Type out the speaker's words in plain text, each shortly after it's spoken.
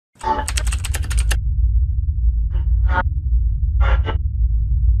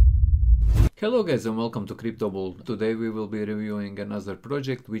Hello guys and welcome to Crypto Bull. Today we will be reviewing another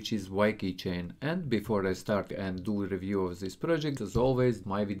project which is Wicc. And before I start and do a review of this project, as always,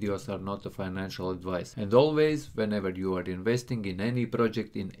 my videos are not a financial advice. And always, whenever you are investing in any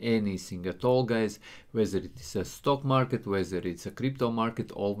project, in anything at all guys, whether it is a stock market, whether it's a crypto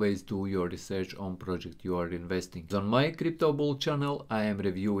market, always do your research on project you are investing. On my Crypto Bull channel, I am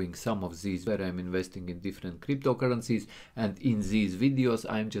reviewing some of these where I am investing in different cryptocurrencies, and in these videos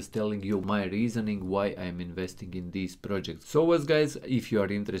I am just telling you my reasoning why I'm investing in these projects. So as guys, if you are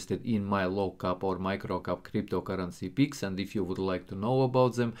interested in my low cap or micro cap cryptocurrency picks, and if you would like to know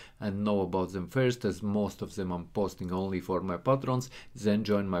about them and know about them first, as most of them I'm posting only for my patrons, then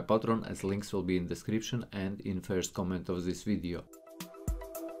join my Patreon, as links will be in description and in first comment of this video.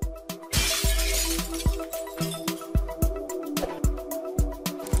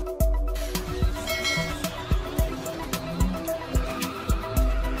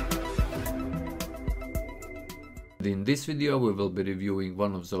 In this video we will be reviewing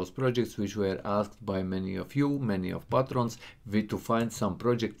one of those projects which were asked by many of you, many of patrons, to find some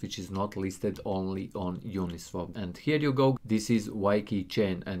project which is not listed only on Uniswap. And here you go, this is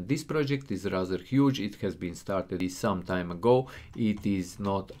Wicc, and this project is rather huge. It has been started some time ago. It is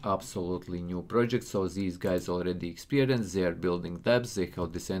not absolutely new project, so these guys already experienced. They are building dApps, they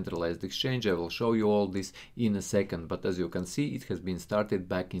have decentralized exchange. I will show you all this in a second, but as you can see, it has been started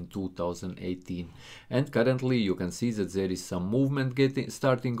back in 2018, and currently you can see that there is some movement getting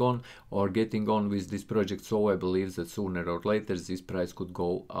on with this project. So I believe that sooner or later this price could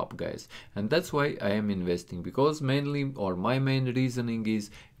go up guys, and that's why I am investing, because mainly, or my main reasoning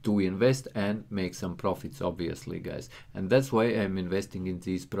is to invest and make some profits, obviously guys, and that's why I'm investing in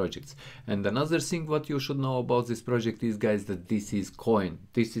these projects. And another thing what you should know about this project is guys, that this is coin,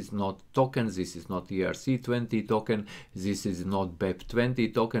 this is not token, this is not ERC20 token, this is not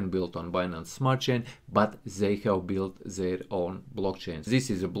BEP20 token built on Binance Smart Chain, but they have built their own blockchain. This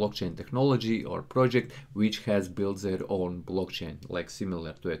is a blockchain technology or project which has built their own blockchain, like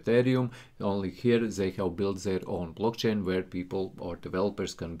similar to Ethereum, only here they have built their own blockchain where people or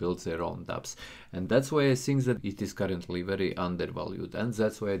developers can build their own dApps. And that's why I think that it is currently very undervalued, and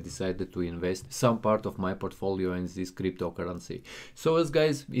that's why I decided to invest some part of my portfolio in this cryptocurrency. So as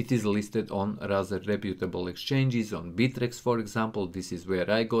guys, it is listed on rather reputable exchanges, on Bittrex for example. This is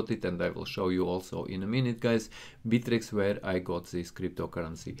where I got it, and I will show you also in a minute guys, Bittrex where I got this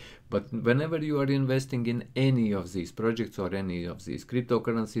cryptocurrency. But whenever you are investing in any of these projects or any of these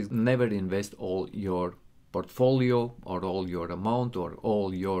cryptocurrencies, never invest all your portfolio or all your amount or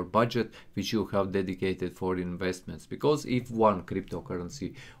all your budget which you have dedicated for investments, because if one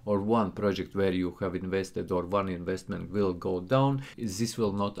cryptocurrency or one project where you have invested or one investment will go down, this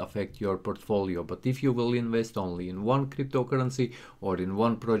will not affect your portfolio. But if you will invest only in one cryptocurrency or in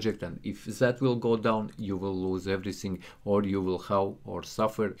one project, and if that will go down, you will lose everything, or you will have or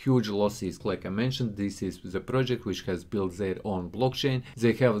suffer huge losses. Like I mentioned, this is the project which has built their own blockchain,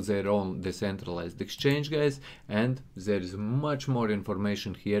 they have their own decentralized exchange guys, and there is much more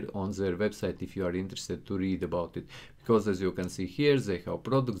information here on their website if you are interested to read about it. Because as you can see here, they have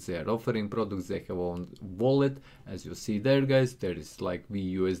products, they are offering products, they have own wallet, as you see there guys. There is like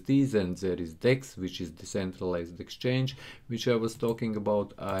VUSDs, and there is DEX, which is decentralized exchange, which I was talking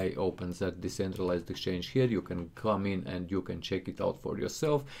about. I opened that decentralized exchange here. You can come in and you can check it out for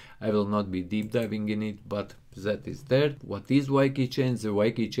yourself. I will not be deep diving in it, but that is there. What is Wicc? The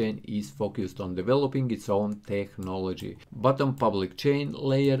Wicc is focused on developing its own technology, bottom public chain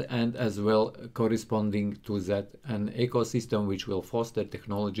layer, and as well corresponding to that an ecosystem which will foster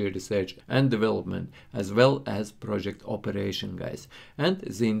technology research and development, as well as project operation guys, and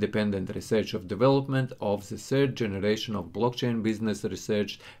the independent research of development of the third generation of blockchain business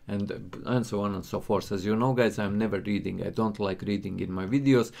research, and so on and so forth. As you know guys, I'm never reading, I don't like reading in my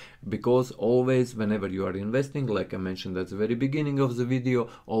videos, because always whenever you are investing, like I mentioned at the very beginning of the video,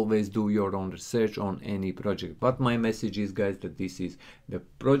 always do your own research on any project. But my message is guys, that this is the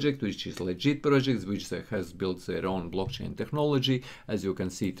project which is legit project, which has built their own blockchain technology. As you can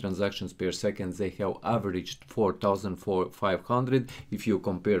see, transactions per second, they have averaged 4,500. If you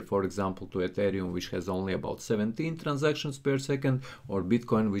compare for example to Ethereum, which has only about 17 transactions per second, or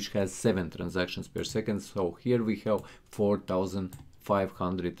Bitcoin which has 7 transactions per second, so here we have 4,000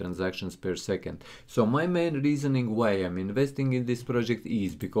 500 transactions per second. So my main reasoning why I'm investing in this project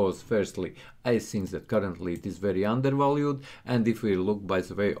is because firstly I think that currently it is very undervalued, and if we look by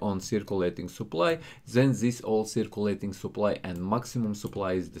the way on circulating supply, then this all circulating supply and maximum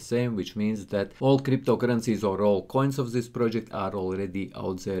supply is the same, which means that all cryptocurrencies or all coins of this project are already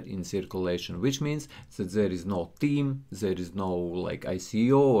out there in circulation, which means that there is no team, there is no like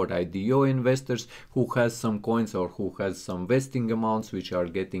ICO or IDO investors who has some coins or who has some vesting amounts which are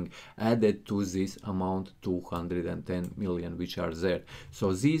getting added to this amount 210 million which are there.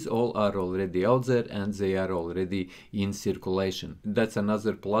 So these all are already out there and they are already in circulation. That's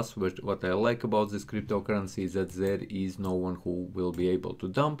another plus what I like about this cryptocurrency is that there is no one who will be able to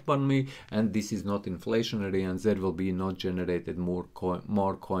dump on me, and this is not inflationary, and there will be not generated more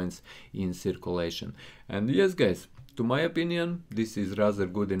coins in circulation. And yes guys, to my opinion this is rather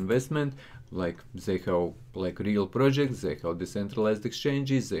good investment. Like they have like real projects, they have decentralized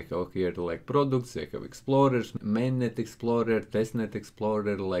exchanges, they have here like products, they have explorers, mainnet explorer, testnet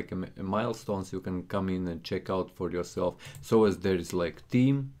explorer, like milestones you can come in and check out for yourself. So as there is like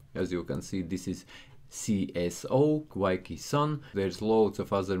team, as you can see, this is CSO, Wiccichain. There's loads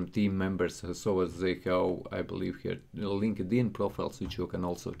of other team members, so as they have, I believe here, LinkedIn profiles, which you can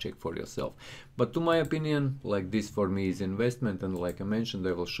also check for yourself. But to my opinion, like this for me is investment, and like I mentioned,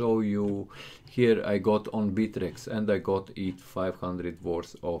 I will show you here I got on Bittrex and I got it 500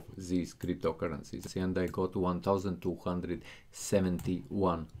 worth of these cryptocurrencies, and I got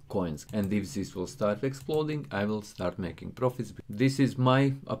 1271 coins. And if this will start exploding, I will start making profits. This is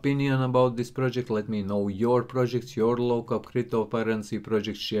my opinion about this project. Let me know your projects, your local cryptocurrency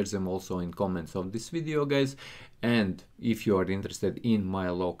projects. Share them also in comments of this video guys. And if you are interested in my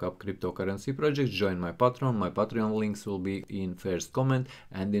local cryptocurrency project, join my Patreon. My Patreon links will be in first comment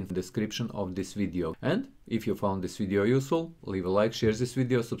and in the description of this video. And if you found this video useful, leave a like, share this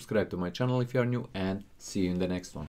video, subscribe to my channel if you are new, and see you in the next one.